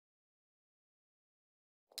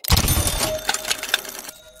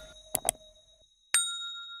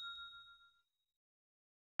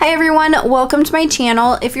Hi everyone, welcome to my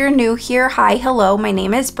channel. If you're new here, hi, hello, my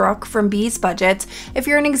name is Brooke from Bees Budgets. If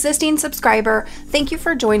you're an existing subscriber, thank you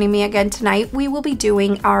for joining me again tonight. We will be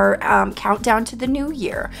doing our countdown to the new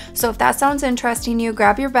year. So if that sounds interesting to you,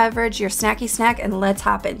 grab your beverage, your snacky snack, and let's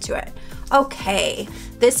hop into it. Okay,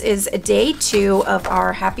 this is day 2 of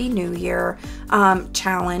our Happy New Year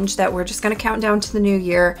challenge that we're just gonna count down to the new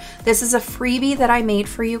year. This is a freebie that I made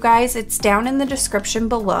for you guys. It's down in the description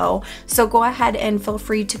below. So go ahead and feel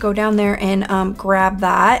free to go down there and grab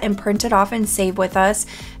that and print it off and save with us.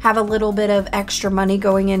 Have a little bit of extra money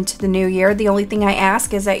going into the new year. The only thing I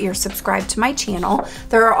ask is that you're subscribed to my channel.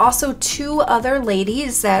 There are also 2 other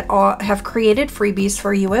ladies that have created freebies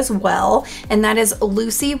for you as well. And that is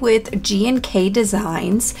Lucy with G&K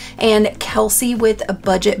Designs and Kelsey with A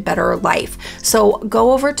Budget Better Life. So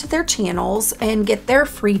go over to their channels and get their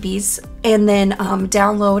freebies and then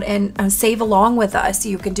download and save along with us.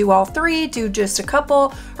 You can do all 3, do just a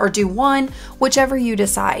couple, or do 1, whichever you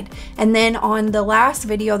decide. And then on the last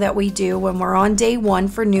video that we do, when we're on day 1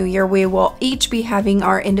 for New Year, we will each be having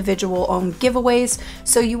our individual own giveaways.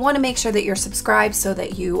 So you want to make sure that you're subscribed so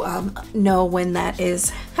that you know when that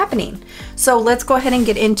is happening. So let's go ahead and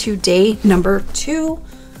get into day number 2,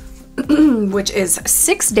 which is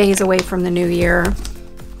 6 days away from the new year.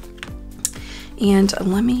 And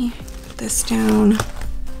let me put this down.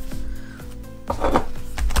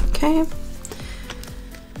 Okay.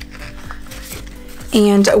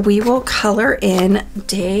 And we will color in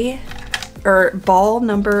ball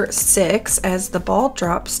number 6 as the ball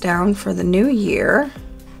drops down for the new year.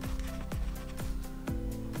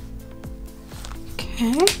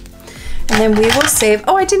 Okay. And then we will save,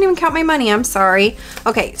 oh, I didn't even count my money, I'm sorry.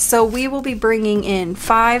 Okay, so we will be bringing in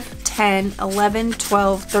 5, 10, 11,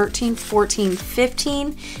 12, 13, 14,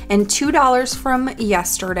 15, and $2 from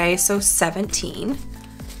yesterday, so 17.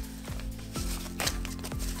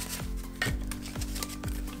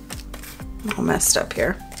 All messed up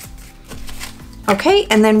here. Okay,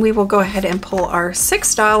 and then we will go ahead and pull our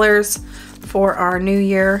 $6 for our New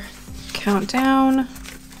Year countdown.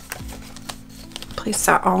 Place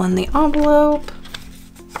that all in the envelope.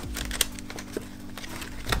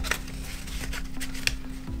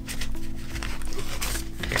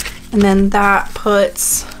 And then that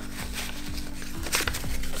puts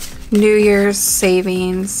New Year's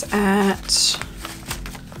savings at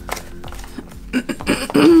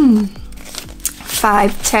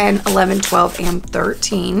 5, 10, 11, 12, and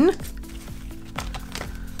 13.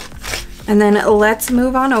 And then let's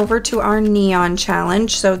move on over to our neon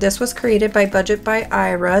challenge. So this was created by Budget by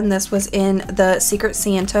Ira, and this was in the Secret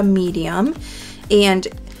Santa medium, and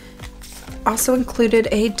also included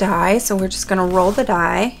a die. So we're just gonna roll the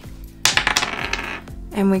die,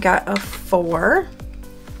 and we got a 4.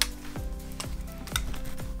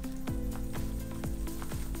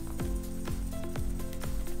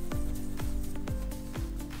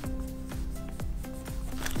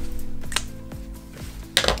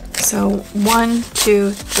 So 1,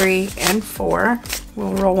 2, 3, and 4.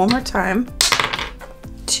 We'll roll one more time.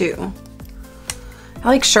 2. I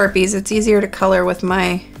like Sharpies. It's easier to color with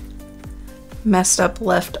my messed up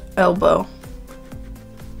left elbow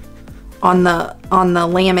on the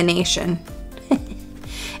lamination.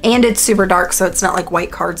 And it's super dark, so it's not like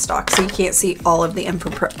white cardstock, so you can't see all of the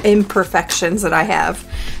imperfections that I have.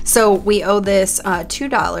 So we owe this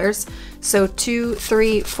 $2. So 2,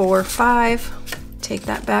 3, 4, 5. Take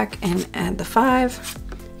that back and add the 5.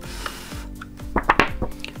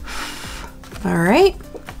 All right.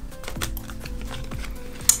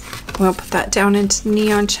 We'll put that down into the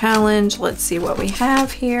neon challenge. Let's see what we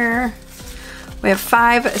have here. We have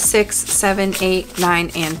 5, 6, 7, 8,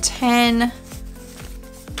 9, and 10.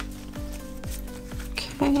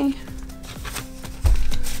 Okay.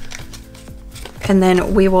 And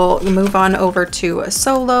then we will move on over to a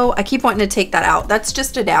solo. I keep wanting to take that out. That's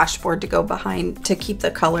just a dashboard to go behind to keep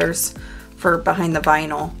the colors for behind the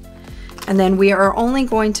vinyl. And then we are only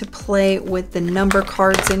going to play with the number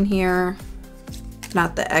cards in here,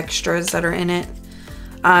 not the extras that are in it.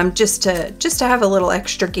 Just to have a little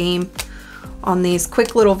extra game on these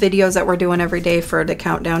quick little videos that we're doing every day for the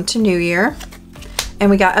countdown to New Year. And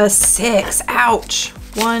we got a 6. Ouch.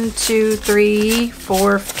 1, 2, 3,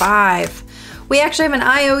 4, 5. We actually have an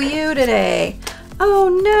IOU today. Oh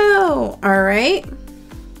no. All right.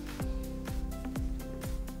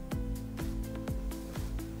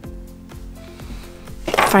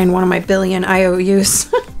 Find one of my billion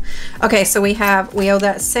IOUs. Okay, so we owe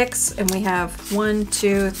that 6, and we have 1,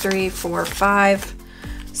 2, 3, 4, 5.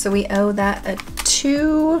 So we owe that a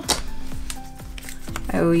 2.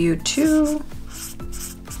 I owe you 2.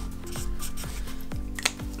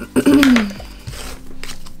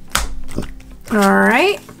 All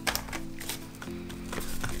right.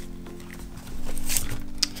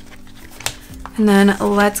 And then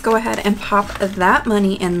let's go ahead and pop that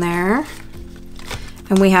money in there.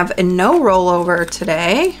 And we have no rollover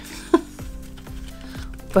today,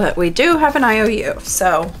 but we do have an IOU.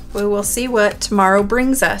 So we will see what tomorrow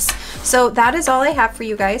brings us. So that is all I have for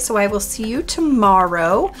you guys. So I will see you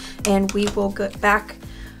tomorrow, and we will go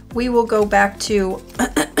back to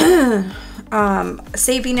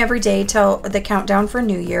saving every day till the countdown for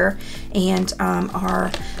New Year, and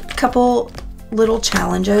our couple little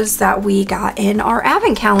challenges that we got in our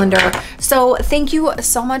advent calendar. So thank you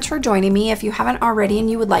so much for joining me. If you haven't already and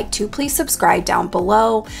you would like to, please subscribe down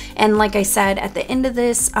below. And like I said, at the end of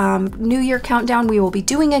this New Year countdown, we will be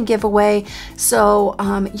doing a giveaway. So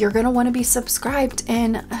you're gonna want to be subscribed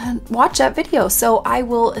and watch that video. So I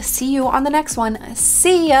will see you on the next one.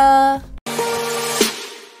 See ya.